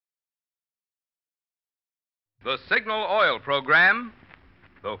The Signal Oil program,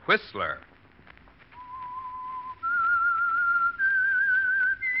 The Whistler.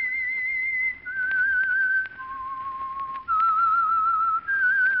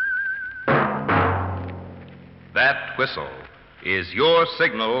 That whistle is your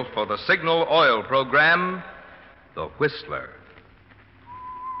signal for the Signal Oil program, The Whistler.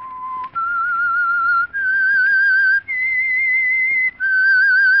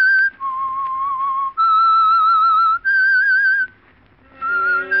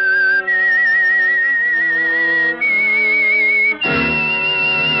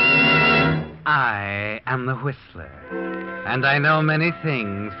 I am the Whistler, and I know many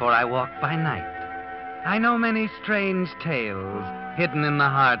things, for I walk by night. I know many strange tales hidden in the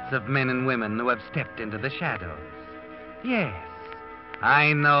hearts of men and women who have stepped into the shadows. Yes,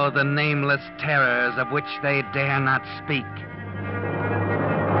 I know the nameless terrors of which they dare not speak.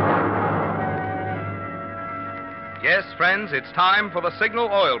 Yes, friends, it's time for the Signal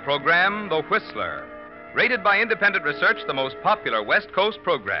Oil program, The Whistler. Rated by independent research, the most popular West Coast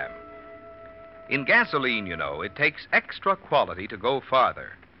program. In gasoline, you know, it takes extra quality to go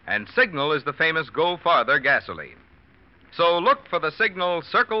farther. And Signal is the famous Go Farther gasoline. So look for the Signal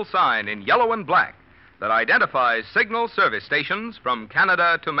circle sign in yellow and black that identifies Signal service stations from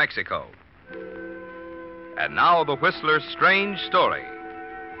Canada to Mexico. And now the Whistler's strange story.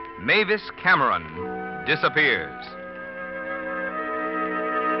 Mavis Cameron disappears.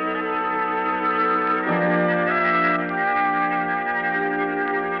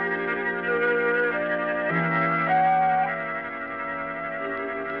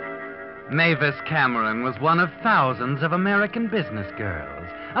 Mavis Cameron was one of thousands of American business girls,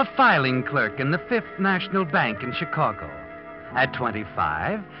 a filing clerk in the Fifth National Bank in Chicago. At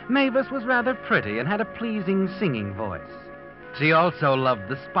 25, Mavis was rather pretty and had a pleasing singing voice. She also loved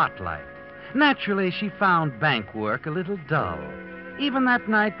the spotlight. Naturally, she found bank work a little dull. Even that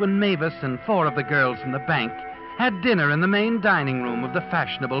night when Mavis and 4 of the girls from the bank had dinner in the main dining room of the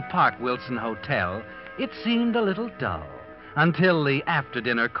fashionable Park Wilson Hotel, it seemed a little dull. Until the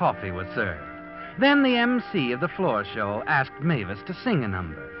after-dinner coffee was served. Then the MC of the floor show asked Mavis to sing a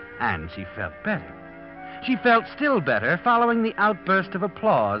number, and she felt better. She felt still better following the outburst of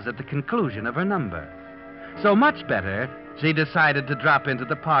applause at the conclusion of her number. So much better, she decided to drop into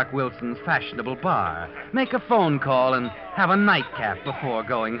the Park Wilson's fashionable bar, make a phone call, and have a nightcap before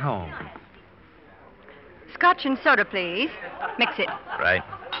going home. Scotch and soda, please. Mix it. Right.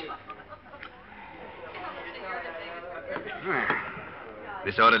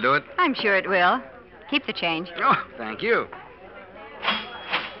 This ought to do it? I'm sure it will. Keep the change. Oh, thank you.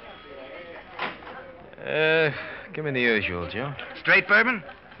 Give me the usual, Joe. Straight bourbon?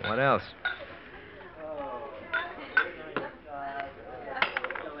 What else?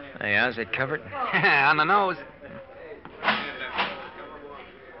 Hey, how's it covered? On the nose.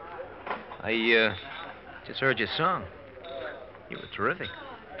 I just heard your song. You were terrific.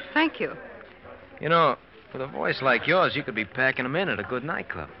 Thank you. You know, with a voice like yours, you could be packing them in at a good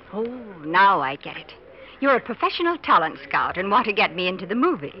nightclub. Oh, now I get it. You're a professional talent scout and want to get me into the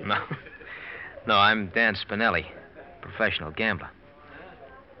movie. No, I'm Dan Spinelli, professional gambler.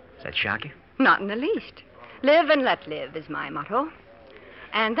 Does that shock you? Not in the least. Live and let live is my motto.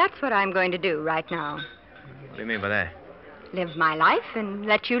 And that's what I'm going to do right now. What do you mean by that? Live my life and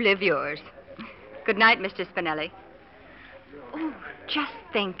let you live yours. Good night, Mr. Spinelli. Oh, just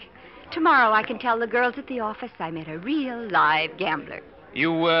think. Tomorrow I can tell the girls at the office I met a real live gambler.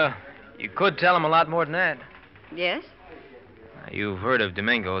 You could tell them a lot more than that. Yes? You've heard of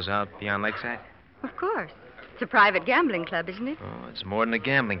Domingo's out beyond Lakeside? Of course. It's a private gambling club, isn't it? Oh, it's more than a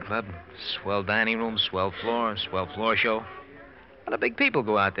gambling club. Swell dining room, swell floor show. A lot of big people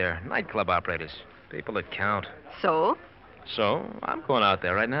go out there. Nightclub operators. People that count. So? So, I'm going out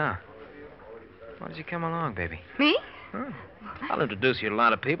there right now. Why don't you come along, baby? Me? Huh. I'll introduce you to a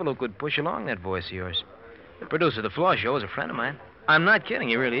lot of people who could push along that voice of yours. The producer of the floor show is a friend of mine. I'm not kidding,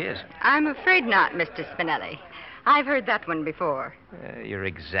 he really is. I'm afraid not, Mr. Spinelli. I've heard that one before. You're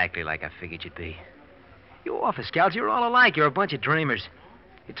exactly like I figured you'd be. You office scouts, you're all alike. You're a bunch of dreamers.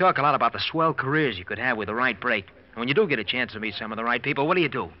 You talk a lot about the swell careers you could have with the right break. And when you do get a chance to meet some of the right people, what do you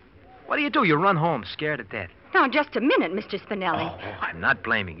do? What do you do? You run home scared to death. Now, just a minute, Mr. Spinelli. Oh, I'm not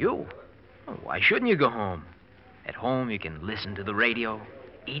blaming you. Oh, why shouldn't you go home? At home, you can listen to the radio,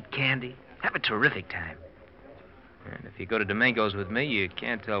 eat candy, have a terrific time. And if you go to Domingo's with me, you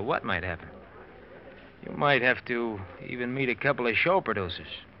can't tell what might happen. You might have to even meet a couple of show producers.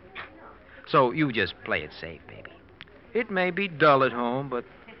 So you just play it safe, baby. It may be dull at home, but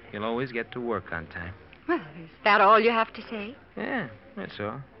you'll always get to work on time. Well, is that all you have to say? Yeah, that's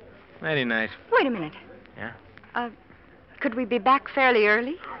all. Nighty night. Wait a minute. Yeah? Could we be back fairly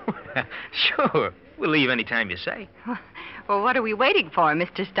early? Sure. We'll leave any time you say. Well, what are we waiting for,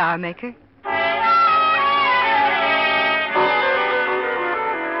 Mr. Starmaker?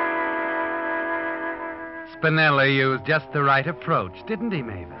 Spinelli used just the right approach, didn't he,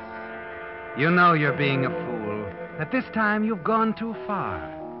 Mavis? You know you're being a fool. At this time, you've gone too far.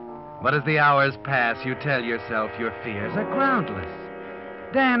 But as the hours pass, you tell yourself your fears are groundless.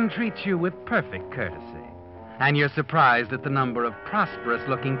 Dan treats you with perfect courtesy. And you're surprised at the number of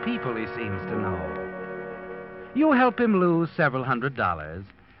prosperous-looking people he seems to know. You help him lose several $100s,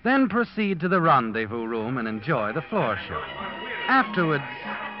 then proceed to the rendezvous room and enjoy the floor show. Afterwards,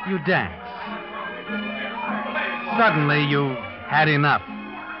 you dance. Suddenly, you've had enough.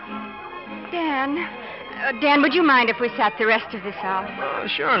 Dan, would you mind if we sat the rest of this out? Oh,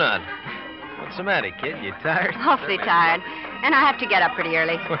 sure not. What's the matter, kid? You tired? Awfully tired. And I have to get up pretty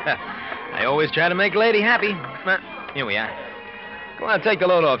early. Well, I always try to make Lady happy. Well, here we are. Go on, take the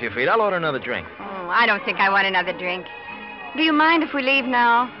load off your feet. I'll order another drink. Oh, I don't think I want another drink. Do you mind if we leave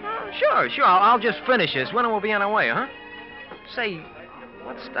now? Sure. I'll just finish this. When we'll be on our way, huh? Say,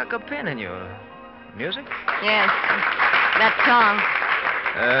 what stuck a pin in you? Music? Yes. That song.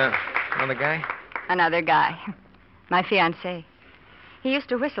 Another guy? Another guy. My fiancé. He used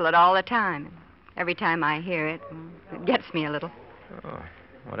to whistle it all the time. Every time I hear it, it gets me a little. Oh,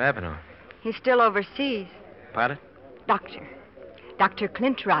 what happened to him? He's still overseas. Pardon? Dr.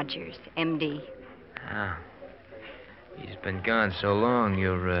 Clint Rogers, M.D. Oh. He's been gone so long,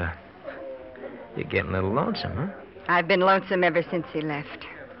 you're getting a little lonesome, huh? I've been lonesome ever since he left.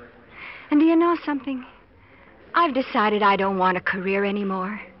 And do you know something? I've decided I don't want a career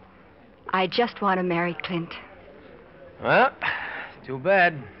anymore. I just want to marry Clint. Well, too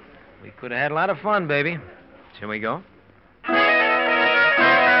bad. We could have had a lot of fun, baby. Shall we go?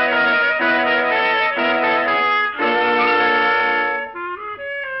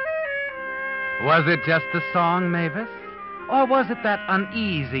 Was it just the song, Mavis? Or was it that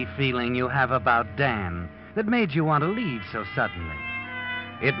uneasy feeling you have about Dan that made you want to leave so suddenly?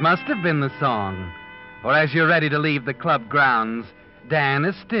 It must have been the song. For as you're ready to leave the club grounds, Dan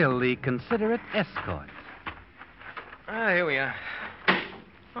is still the considerate escort. Here we are.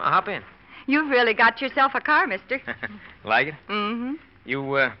 Oh, hop in. You've really got yourself a car, mister. Like it? Mm-hmm. You,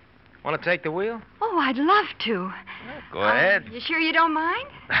 want to take the wheel? Oh, I'd love to. Go ahead. You sure you don't mind?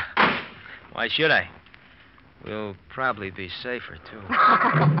 Why should I? We'll probably be safer, too.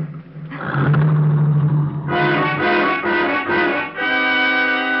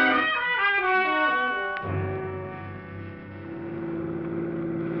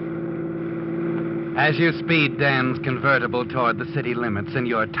 As you speed Dan's convertible toward the city limits in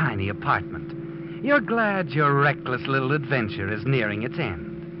your tiny apartment, you're glad your reckless little adventure is nearing its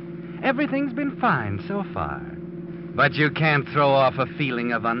end. Everything's been fine so far, but you can't throw off a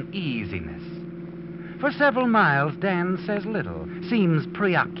feeling of uneasiness. For several miles, Dan says little, seems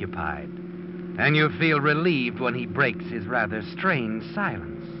preoccupied, and you feel relieved when he breaks his rather strange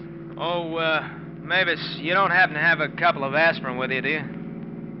silence. Oh, Mavis, you don't happen to have a couple of aspirin with you, do you?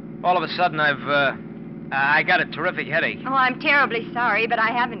 All of a sudden, I got a terrific headache. Oh, I'm terribly sorry, but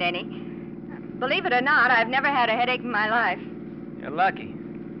I haven't any. Believe it or not, I've never had a headache in my life. You're lucky.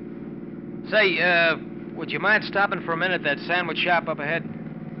 Say, would you mind stopping for a minute at that sandwich shop up ahead?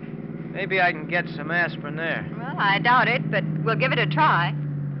 Maybe I can get some aspirin there. Well, I doubt it, but we'll give it a try.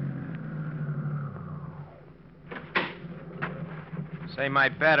 Say, my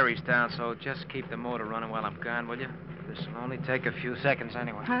battery's down, so just keep the motor running while I'm gone, will you? This will only take a few seconds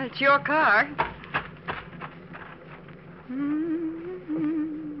anyway. Well, it's your car.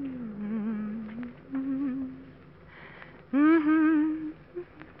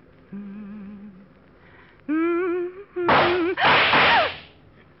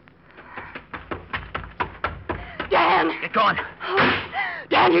 Dan! Get going.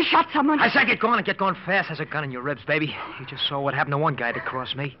 Dan, you shot someone. I said get going and get going fast. There's a gun in your ribs, baby. You just saw what happened to one guy that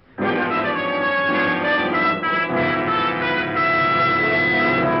crossed me.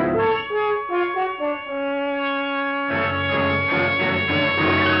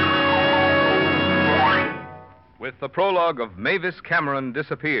 With the prologue of Mavis Cameron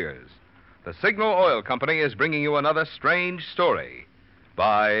Disappears, the Signal Oil Company is bringing you another strange story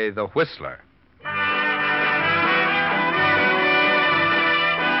by The Whistler.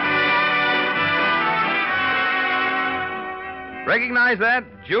 Recognize that?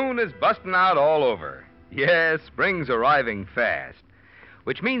 June is busting out all over. Yes, spring's arriving fast.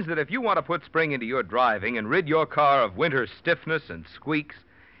 Which means that if you want to put spring into your driving and rid your car of winter stiffness and squeaks,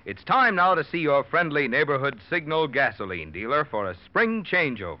 it's time now to see your friendly neighborhood Signal gasoline dealer for a spring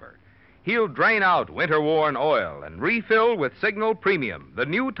changeover. He'll drain out winter-worn oil and refill with Signal Premium, the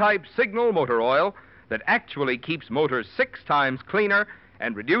new type Signal motor oil that actually keeps motors 6 times cleaner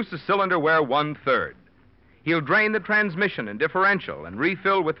and reduces cylinder wear 1/3. He'll drain the transmission and differential and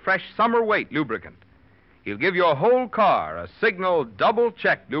refill with fresh summer weight lubricant. He'll give your whole car a Signal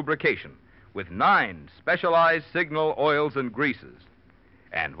double-check lubrication with 9 specialized Signal oils and greases.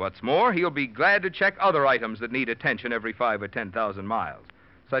 And what's more, he'll be glad to check other items that need attention every 5 or 10,000 miles,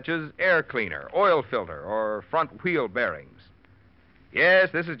 such as air cleaner, oil filter, or front wheel bearings.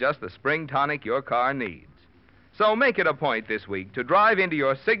 Yes, this is just the spring tonic your car needs. So make it a point this week to drive into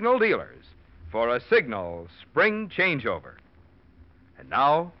your Signal dealers for a Signal spring changeover. And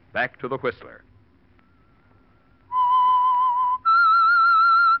now, back to the Whistler.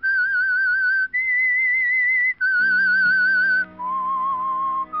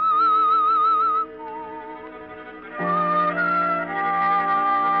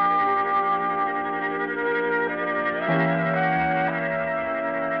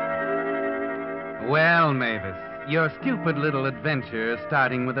 Well, Mavis, your stupid little adventure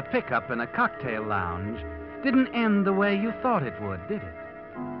starting with a pickup in a cocktail lounge didn't end the way you thought it would, did it?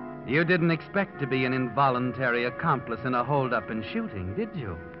 You didn't expect to be an involuntary accomplice in a hold-up and shooting, did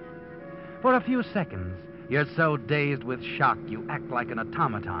you? For a few seconds, you're so dazed with shock you act like an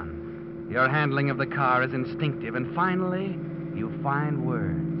automaton. Your handling of the car is instinctive, and finally, you find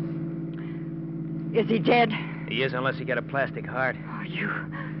words. Is he dead? He is, unless he got a plastic heart.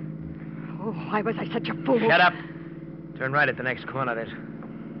 Oh, why was I such a fool? Shut up. Turn right at the next corner. That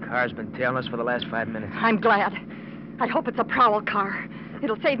car's been tailing us for the last 5 minutes. I'm glad. I hope it's a prowl car.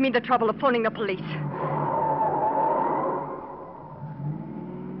 It'll save me the trouble of phoning the police.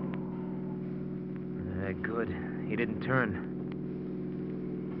 Good. He didn't turn.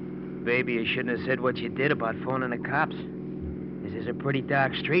 Baby, you shouldn't have said what you did about phoning the cops. This is a pretty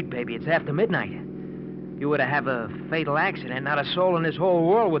dark street, baby. It's after midnight. You were to have a fatal accident. Not a soul in this whole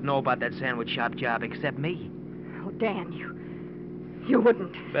world would know about that sandwich shop job except me. Oh, Dan, you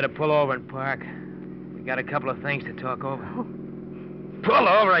wouldn't. Better pull over and park. We got a couple of things to talk over. Oh. Pull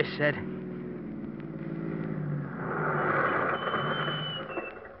over, I said.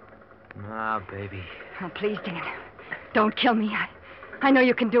 Now, baby. Oh, please, Dan. Don't kill me. I know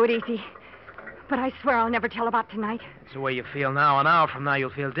you can do it easy. But I swear I'll never tell about tonight. It's the way you feel now. An hour from now, you'll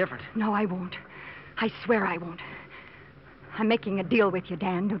feel different. No, I won't. I swear I won't. I'm making a deal with you,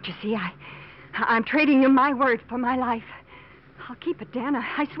 Dan, don't you see? I'm trading you my word for my life. I'll keep it, Dan.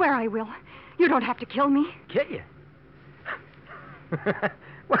 I swear I will. You don't have to kill me. Kill you?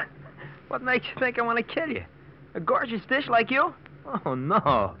 What makes you think I want to kill you? A gorgeous dish like you? Oh,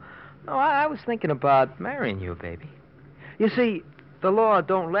 no. No, I was thinking about marrying you, baby. You see, the law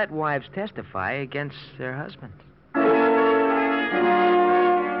don't let wives testify against their husbands.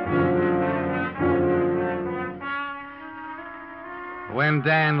 When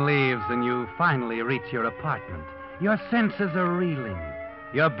Dan leaves and you finally reach your apartment, your senses are reeling.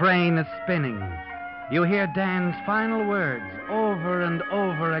 Your brain is spinning. You hear Dan's final words over and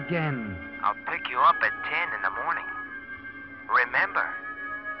over again. I'll pick you up at 10 in the morning. Remember,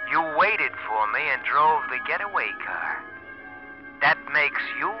 you waited for me and drove the getaway car. That makes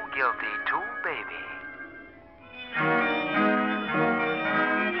you guilty too, baby.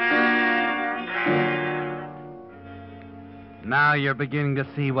 Now you're beginning to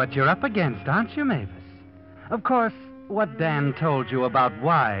see what you're up against, aren't you, Mavis? Of course, what Dan told you about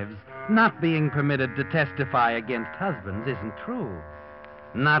wives not being permitted to testify against husbands isn't true.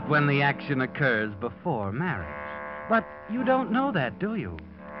 Not when the action occurs before marriage. But you don't know that, do you?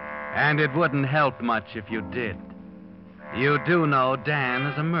 And it wouldn't help much if you did. You do know Dan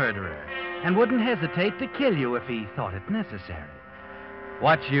is a murderer and wouldn't hesitate to kill you if he thought it necessary.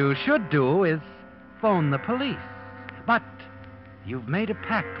 What you should do is phone the police. But you've made a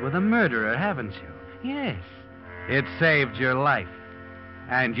pact with a murderer, haven't you? Yes. It saved your life,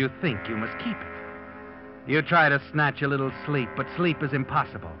 and you think you must keep it. You try to snatch a little sleep, but sleep is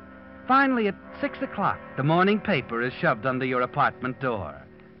impossible. Finally, at 6 o'clock, the morning paper is shoved under your apartment door.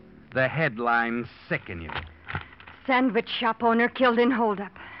 The headlines sicken you. Sandwich shop owner killed in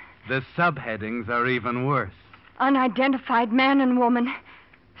holdup. The subheadings are even worse. Unidentified man and woman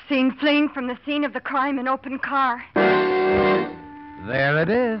seen fleeing from the scene of the crime in open car. There it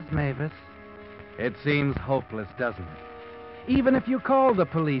is, Mavis. It seems hopeless, doesn't it? Even if you called the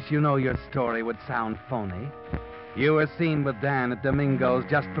police, you know your story would sound phony. You were seen with Dan at Domingo's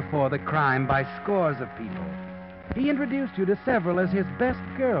just before the crime by scores of people. He introduced you to several as his best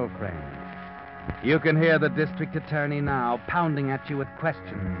girlfriend. You can hear the district attorney now pounding at you with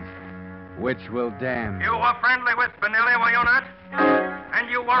questions. Which will damn you. You were friendly with Spinelli, were you not? And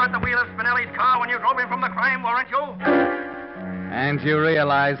you were at the wheel of Spinelli's car when you drove him from the crime, weren't you? And you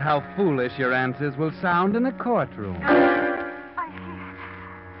realize how foolish your answers will sound in a courtroom.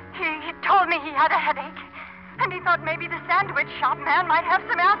 He told me he had a headache. And he thought maybe the sandwich shop man might have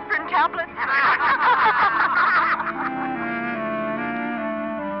some aspirin tablets.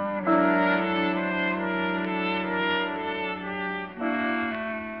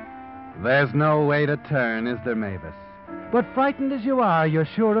 There's no way to turn, is there, Mavis? But frightened as you are, you're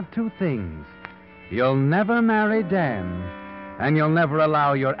sure of two things. You'll never marry Dan, and you'll never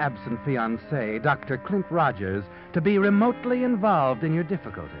allow your absent fiancé, Dr. Clint Rogers, to be remotely involved in your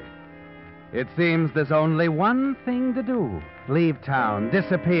difficulty. It seems there's only one thing to do. Leave town,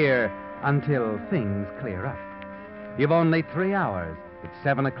 disappear, until things clear up. You've only 3 hours. It's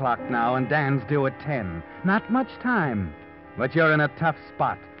 7 o'clock now, and Dan's due at 10. Not much time, but you're in a tough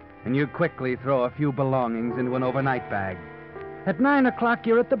spot, and you quickly throw a few belongings into an overnight bag. At 9 o'clock,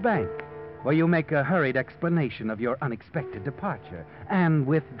 you're at the bank, where you make a hurried explanation of your unexpected departure and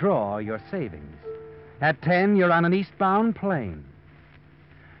withdraw your savings. At 10, you're on an eastbound plane.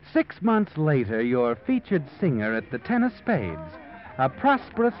 6 months later, you're featured singer at the Ten of Spades, a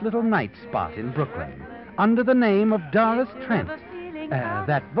prosperous little night spot in Brooklyn, under the name of Doris Trent.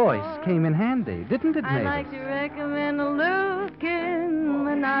 That voice came in handy, didn't it, Mavis? I'd like to recommend a look in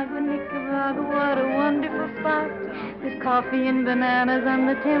Managua, Nicaragua. What a wonderful spot. There's coffee and bananas and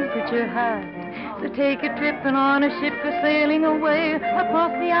the temperature high. So take a trip and on a ship go sailing away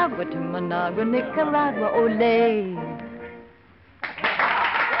across the agua to Managua, Nicaragua. Ole.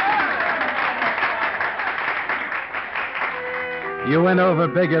 You went over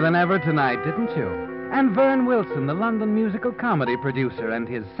bigger than ever tonight, didn't you? And Vern Wilson, the London musical comedy producer, and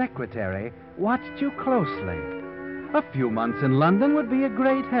his secretary watched you closely. A few months in London would be a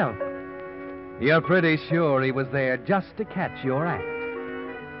great help. You're pretty sure he was there just to catch your act.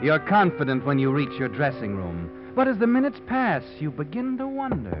 You're confident when you reach your dressing room, but as the minutes pass, you begin to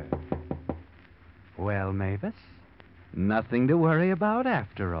wonder. Well, Mavis, nothing to worry about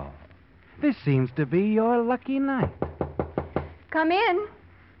after all. This seems to be your lucky night. Come in.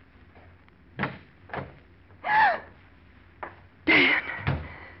 Dan.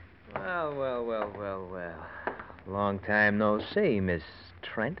 Well. Long time no see, Miss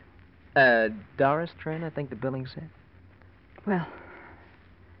Trent. Doris Trent, I think the billing said. Well,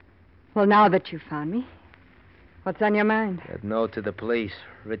 now that you've found me, what's on your mind? That note to the police,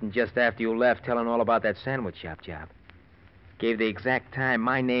 written just after you left, telling all about that sandwich shop job. Gave the exact time,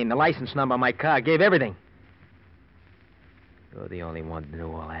 my name, the license number of my car, gave everything. You're the only one to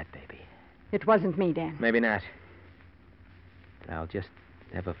know all that, baby. It wasn't me, Dan. Maybe not. But I'll just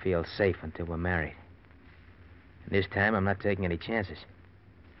never feel safe until we're married. And this time, I'm not taking any chances.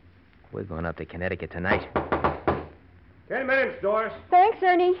 We're going up to Connecticut tonight. 10 minutes, Doris. Thanks,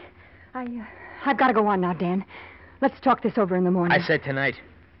 Ernie. I've got to go on now, Dan. Let's talk this over in the morning. I said tonight.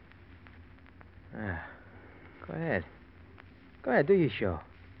 Go ahead. Go ahead, do your show.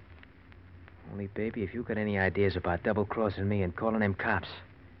 Only, baby, if you got any ideas about double-crossing me and calling them cops,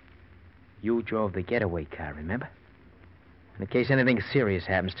 you drove the getaway car, remember? And in case anything serious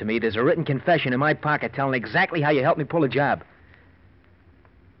happens to me, there's a written confession in my pocket telling exactly how you helped me pull a job.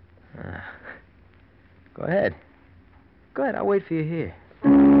 Go ahead. Go ahead, I'll wait for you here.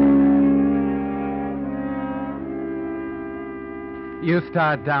 You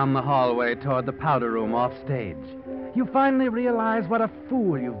start down the hallway toward the powder room off stage. You finally realize what a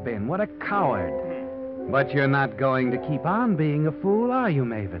fool you've been, what a coward. But you're not going to keep on being a fool, are you,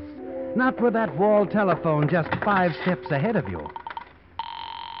 Mavis? Not with that wall telephone just 5 steps ahead of you.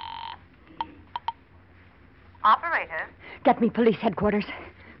 Operator? Get me police headquarters.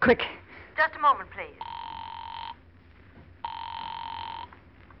 Quick. Just a moment, please.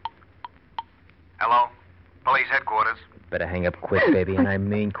 Hello? Police headquarters. Better hang up quick, baby, and I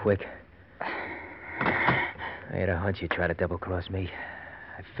mean quick. I had a hunch you'd try to double-cross me.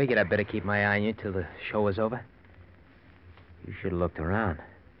 I figured I'd better keep my eye on you till the show was over. You should have looked around.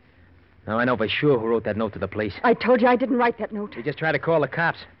 Now I know for sure who wrote that note to the police. I told you I didn't write that note. You just tried to call the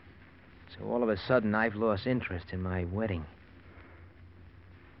cops. So all of a sudden, I've lost interest in my wedding.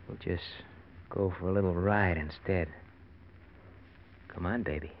 We'll just go for a little ride instead. Come on,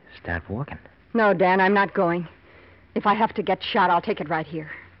 baby. Start walking. No, Dan, I'm not going. If I have to get shot, I'll take it right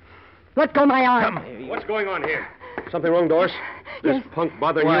here. Let go my arm. Come here. What's going on here? Something wrong, Doris? Yes. This punk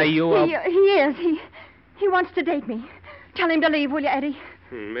bothering Why, you? you... He is. He wants to date me. Tell him to leave, will you, Eddie?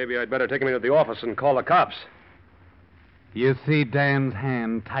 Maybe I'd better take him into the office and call the cops. You see Dan's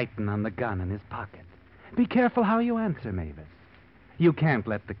hand tighten on the gun in his pocket. Be careful how you answer, Mavis. You can't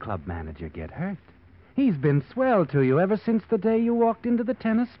let the club manager get hurt. He's been swell to you ever since the day you walked into the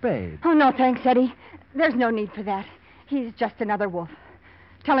 10 of spades. Oh, no, thanks, Eddie. There's no need for that. He's just another wolf.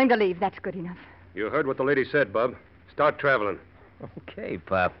 Tell him to leave. That's good enough. You heard what the lady said, Bub. Start traveling. Okay,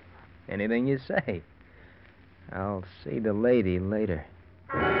 Pop. Anything you say. I'll see the lady later.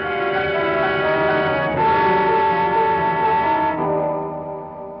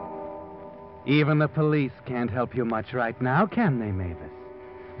 Even the police can't help you much right now, can they, Mavis?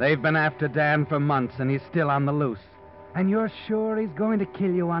 They've been after Dan for months, and he's still on the loose. And you're sure he's going to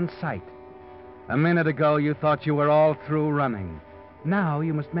kill you on sight. A minute ago, you thought you were all through running. Now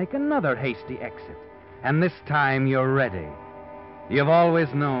you must make another hasty exit. And this time you're ready. You've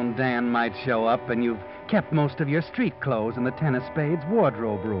always known Dan might show up, and you've kept most of your street clothes in the 10 of spades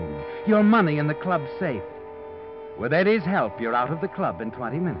wardrobe room, your money in the club safe. With Eddie's help, you're out of the club in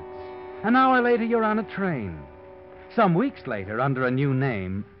 20 minutes. An hour later, you're on a train. Some weeks later, under a new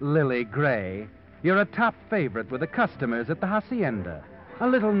name, Lily Gray, you're a top favorite with the customers at the Hacienda, a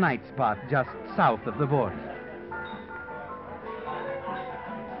little night spot just south of the border.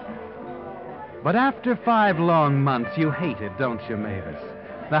 But after 5 long months, you hate it, don't you, Mavis?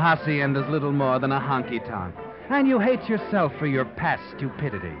 The Hacienda's little more than a honky-tonk. And you hate yourself for your past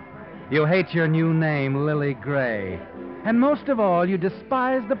stupidity. You hate your new name, Lily Gray. And most of all, you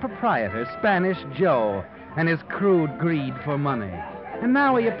despise the proprietor, Spanish Joe, and his crude greed for money. And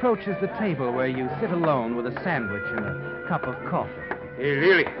now he approaches the table where you sit alone with a sandwich and a cup of coffee. Hey,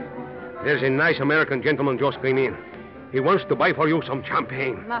 Lily, there's a nice American gentleman just came in. He wants to buy for you some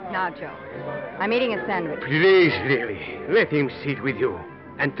champagne. Enough now, Joe. I'm eating a sandwich. Please, Lily, let him sit with you.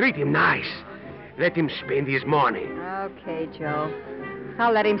 And treat him nice. Let him spend his money. Okay, Joe.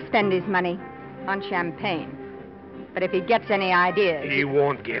 I'll let him spend his money on champagne. But if he gets any ideas... He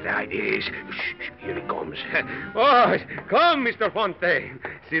won't get ideas. Shh, here he comes. Oh, come, Mr. Fontaine.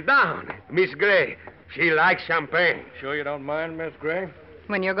 Sit down. Miss Gray. She likes champagne. Sure you don't mind, Miss Gray?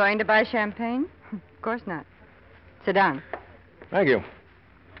 When you're going to buy champagne? Of course not. Sit down. Thank you.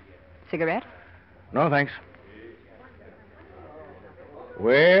 Cigarette? No, thanks.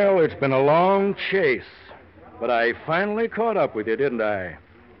 Well, it's been a long chase, but I finally caught up with you, didn't I?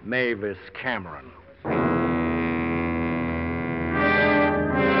 Mavis Cameron.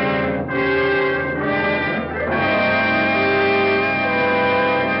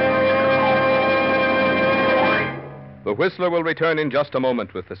 The Whistler will return in just a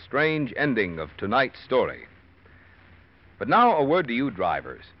moment with the strange ending of tonight's story. But now a word to you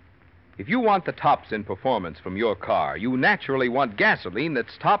drivers. If you want the tops in performance from your car, you naturally want gasoline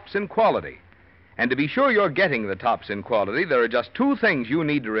that's tops in quality. And to be sure you're getting the tops in quality, there are just 2 things you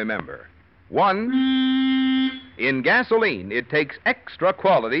need to remember. 1, in gasoline, it takes extra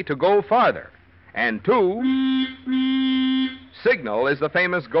quality to go farther. And 2, Signal is the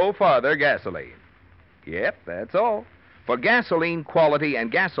famous Go Farther gasoline. Yep, that's all. For gasoline quality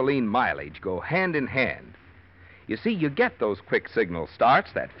and gasoline mileage go hand in hand. You see, you get those quick signal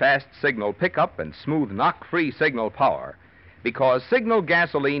starts, that fast signal pickup and smooth knock-free signal power, because Signal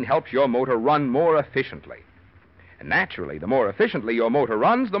gasoline helps your motor run more efficiently. And naturally, the more efficiently your motor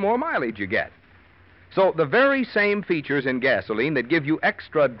runs, the more mileage you get. So the very same features in gasoline that give you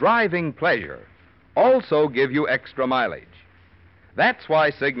extra driving pleasure also give you extra mileage. That's why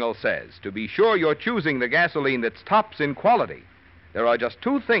Signal says, to be sure you're choosing the gasoline that's tops in quality, there are just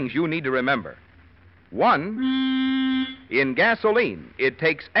 2 things you need to remember. 1, in gasoline, it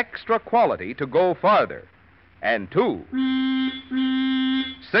takes extra quality to go farther. And 2,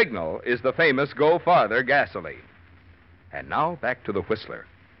 Signal is the famous Go Farther gasoline. And now, back to the Whistler.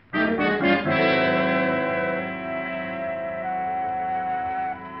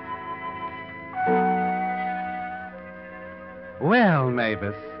 Well,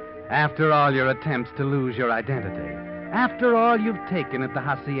 Mavis, after all your attempts to lose your identity, after all you've taken at the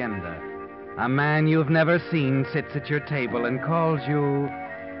Hacienda, a man you've never seen sits at your table and calls you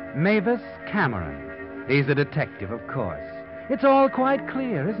Mavis Cameron. He's a detective, of course. It's all quite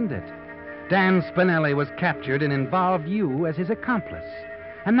clear, isn't it? Dan Spinelli was captured and involved you as his accomplice.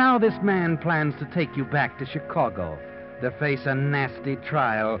 And now this man plans to take you back to Chicago to face a nasty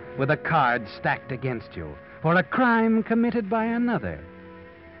trial with the cards stacked against you for a crime committed by another.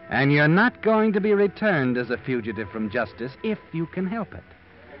 And you're not going to be returned as a fugitive from justice if you can help it.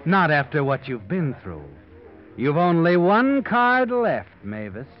 Not after what you've been through. You've only 1 card left,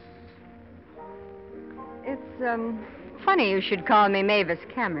 Mavis. It's, funny you should call me Mavis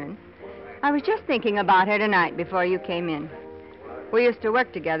Cameron. I was just thinking about her tonight before you came in. We used to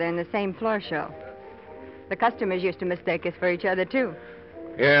work together in the same floor show. The customers used to mistake us for each other, too.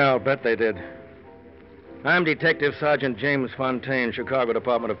 Yeah, I'll bet they did. I'm Detective Sergeant James Fontaine, Chicago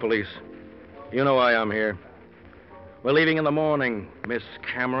Department of Police. You know why I'm here. We're leaving in the morning, Miss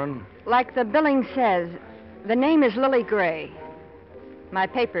Cameron. Like the billing says, the name is Lily Gray. My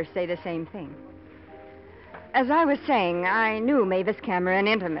papers say the same thing. As I was saying, I knew Mavis Cameron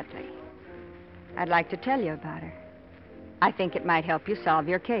intimately. I'd like to tell you about her. I think it might help you solve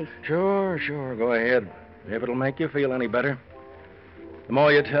your case. Sure. Go ahead. If it'll make you feel any better. The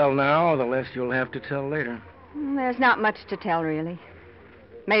more you tell now, the less you'll have to tell later. There's not much to tell, really.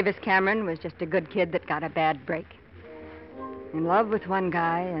 Mavis Cameron was just a good kid that got a bad break. In love with one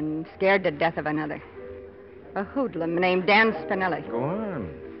guy and scared to death of another. A hoodlum named Dan Spinelli. Go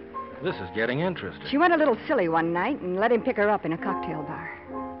on. This is getting interesting. She went a little silly one night and let him pick her up in a cocktail bar.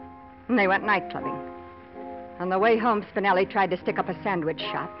 And they went night clubbing. On the way home, Spinelli tried to stick up a sandwich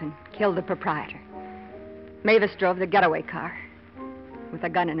shop and kill the proprietor. Mavis drove the getaway car with a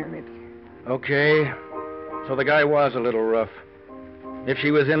gun in her ribs. Okay. So the guy was a little rough. If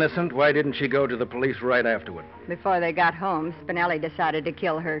she was innocent, why didn't she go to the police right afterward? Before they got home, Spinelli decided to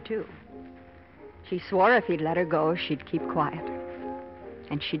kill her, too. She swore if he'd let her go, she'd keep quiet.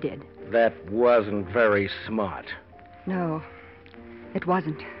 And she did. That wasn't very smart. No, it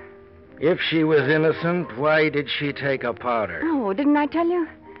wasn't. If she was innocent, why did she take a powder? Oh, didn't I tell you?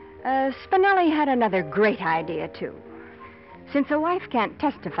 Spinelli had another great idea, too. Since a wife can't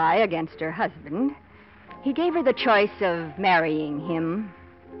testify against her husband, he gave her the choice of marrying him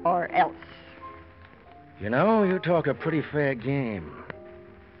or else. You know, you talk a pretty fair game.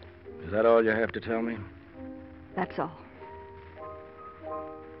 Is that all you have to tell me? That's all.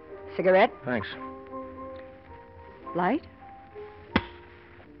 Cigarette? Thanks. Light?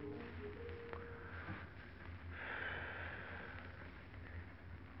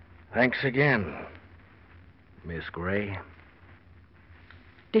 Thanks again, Miss Gray.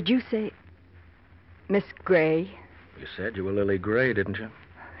 Did you say Miss Gray? You said you were Lily Gray, didn't you?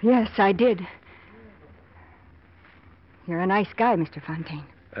 Yes, I did. You're a nice guy, Mr. Fontaine.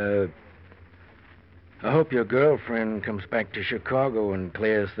 I hope your girlfriend comes back to Chicago and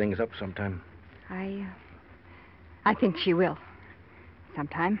clears things up sometime. I think she will.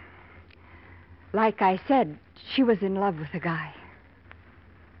 Sometime. Like I said, she was in love with a guy.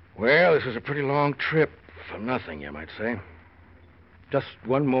 Well, this was a pretty long trip for nothing, you might say. Just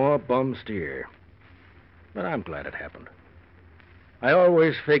one more bum steer. But I'm glad it happened. I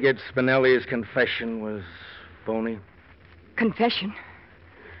always figured Spinelli's confession was phony. Confession?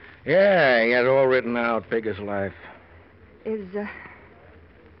 Yeah, he had it all written out, big as life. Is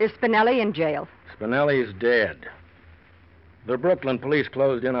Spinelli in jail? Spinelli's dead. The Brooklyn police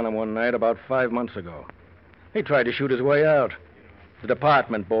closed in on him one night about 5 months ago. He tried to shoot his way out. The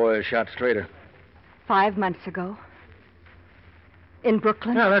department boys shot straighter. 5 months ago? In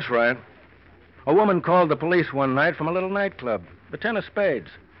Brooklyn? Yeah, that's right. A woman called the police one night from a little nightclub, the Ten of Spades.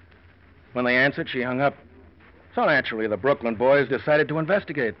 When they answered, she hung up. So naturally, the Brooklyn boys decided to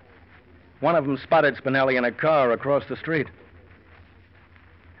investigate. One of them spotted Spinelli in a car across the street.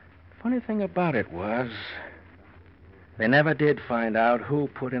 Funny thing about it was, they never did find out who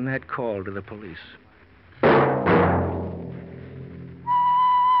put in that call to the police.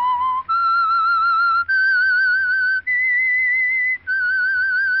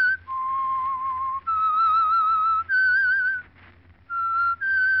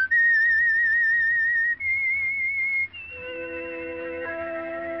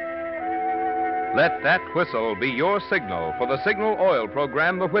 Let that whistle be your signal for the Signal Oil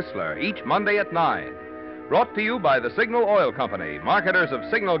program, The Whistler, each Monday at 9. Brought to you by the Signal Oil Company, marketers of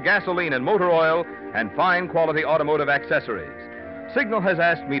Signal gasoline and motor oil and fine quality automotive accessories. Signal has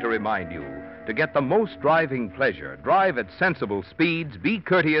asked me to remind you to get the most driving pleasure, drive at sensible speeds, be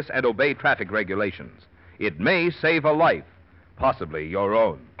courteous, and obey traffic regulations. It may save a life, possibly your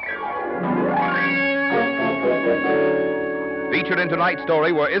own. Featured in tonight's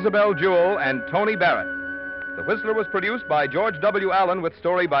story were Isabel Jewell and Tony Barrett. The Whistler was produced by George W. Allen with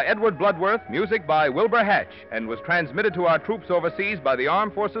story by Edward Bloodworth, music by Wilbur Hatch, and was transmitted to our troops overseas by the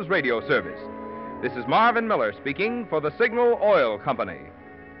Armed Forces Radio Service. This is Marvin Miller speaking for the Signal Oil Company.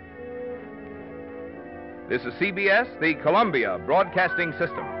 This is CBS, the Columbia Broadcasting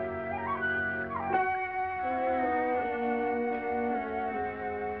System.